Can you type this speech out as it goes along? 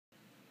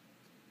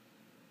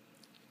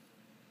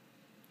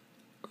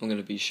I'm going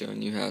to be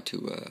showing you how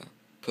to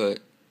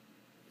put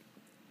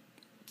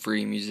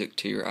free music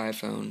to your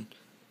iPhone.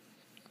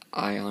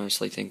 I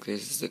honestly think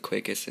this is the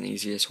quickest and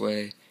easiest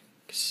way,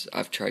 because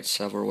I've tried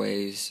several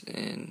ways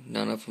and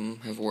none of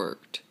them have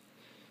worked.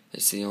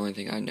 It's the only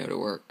thing I know to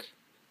work.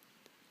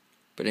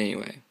 But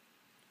anyway,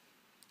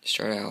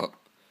 start out,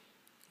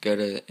 go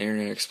to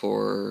Internet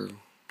Explorer,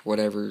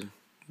 whatever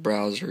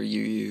browser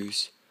you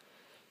use.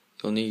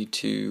 You'll need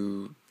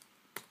to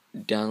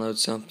download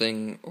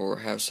something or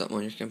have something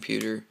on your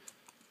computer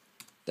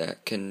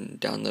that can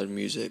download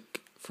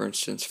music. For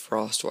instance,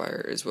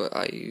 FrostWire is what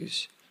I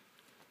use.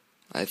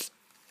 I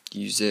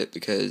use it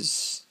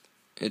because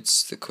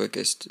it's the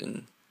quickest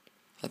and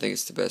I think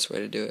it's the best way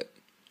to do it.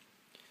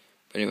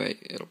 But anyway,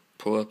 it'll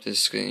pull up this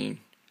screen,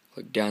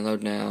 click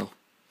download now,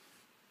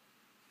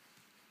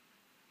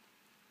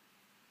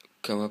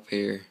 come up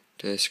here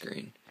to this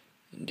screen,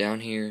 and down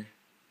here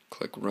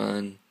click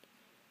run.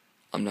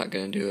 I'm not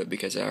going to do it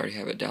because I already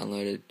have it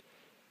downloaded,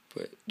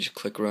 but just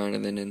click run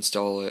and then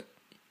install it.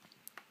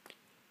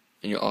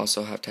 And you'll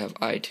also have to have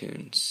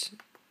iTunes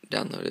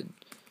downloaded.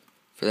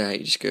 For that,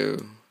 you just go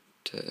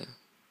to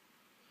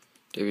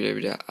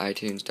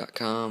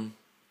www.itunes.com.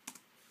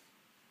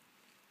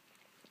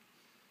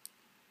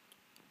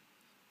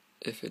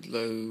 If it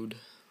load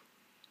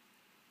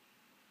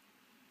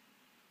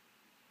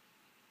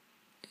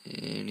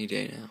any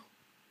day now.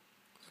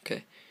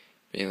 Okay.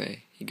 But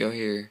anyway, you go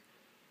here,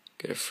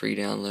 go to free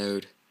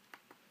download,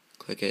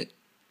 click it,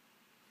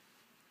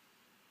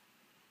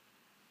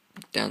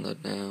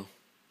 download now.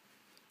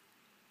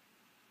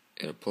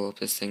 It'll pull up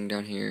this thing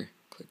down here,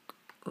 click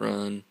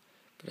run,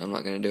 but I'm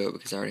not going to do it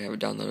because I already have it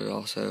downloaded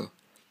also.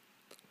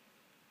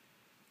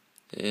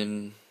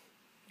 And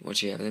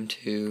once you have them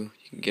two,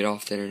 you can get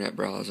off the internet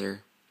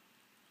browser,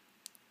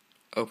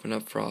 open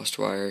up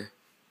FrostWire,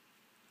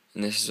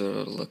 and this is what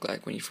it'll look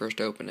like when you first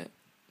open it.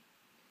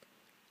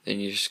 Then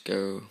you just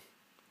go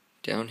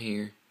down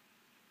here,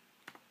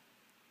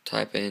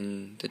 type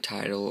in the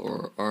title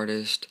or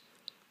artist,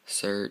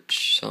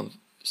 search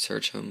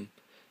them,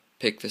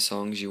 pick the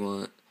songs you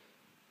want.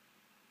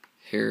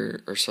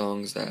 Here are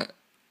songs that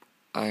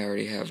I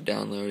already have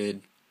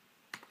downloaded.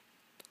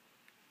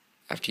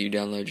 After you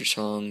download your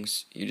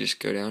songs, you just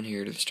go down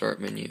here to the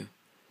start menu,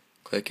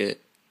 click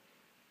it,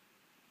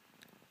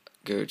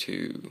 go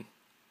to,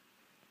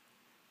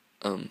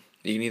 you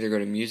can either go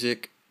to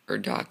music or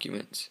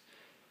documents.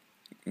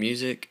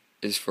 Music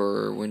is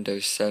for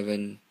Windows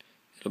 7,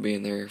 it'll be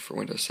in there for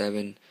Windows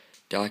 7.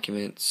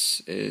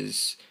 Documents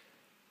is,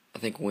 I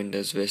think,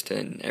 Windows Vista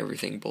and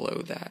everything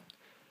below that.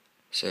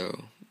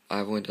 So, I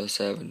have Windows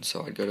 7,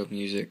 so I'd go to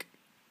music,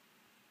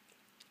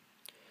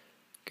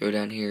 go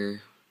down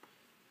here,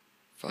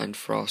 find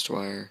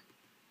FrostWire,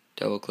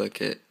 double click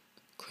it,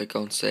 click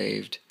on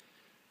saved,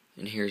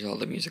 and here's all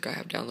the music I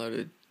have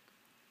downloaded.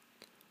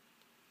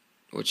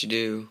 What you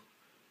do,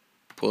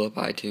 pull up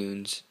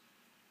iTunes,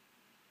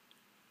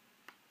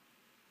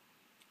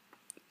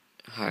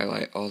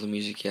 highlight all the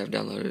music you have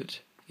downloaded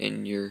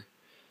in your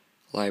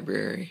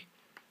library,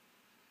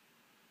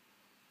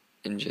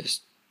 and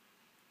just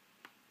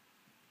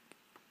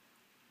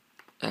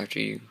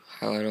after you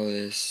highlight all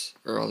this,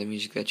 or all the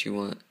music that you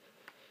want,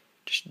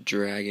 just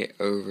drag it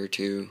over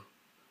to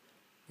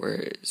where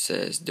it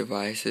says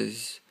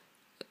devices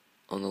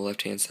on the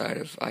left hand side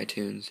of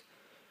iTunes.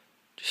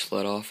 Just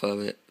let off of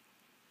it.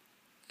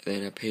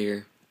 Then up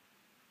here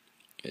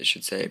it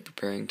should say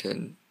preparing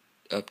to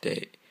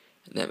update,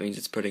 and that means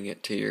it's putting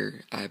it to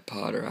your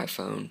iPod or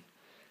iPhone.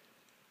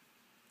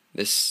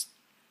 This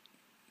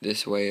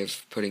way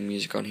of putting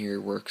music on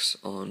here works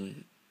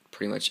on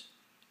pretty much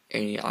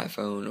any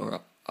iPhone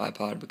or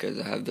iPod because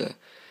I have the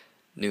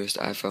newest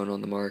iPhone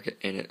on the market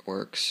and it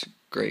works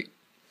great.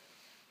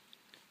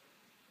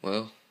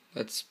 Well,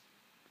 that's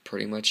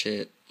pretty much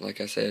it.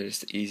 Like I said, it's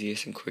the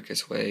easiest and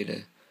quickest way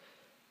to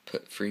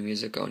put free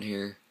music on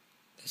here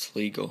that's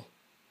legal.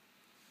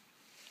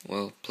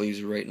 Well,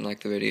 please rate and like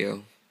the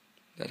video.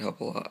 That'd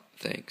help a lot.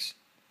 Thanks.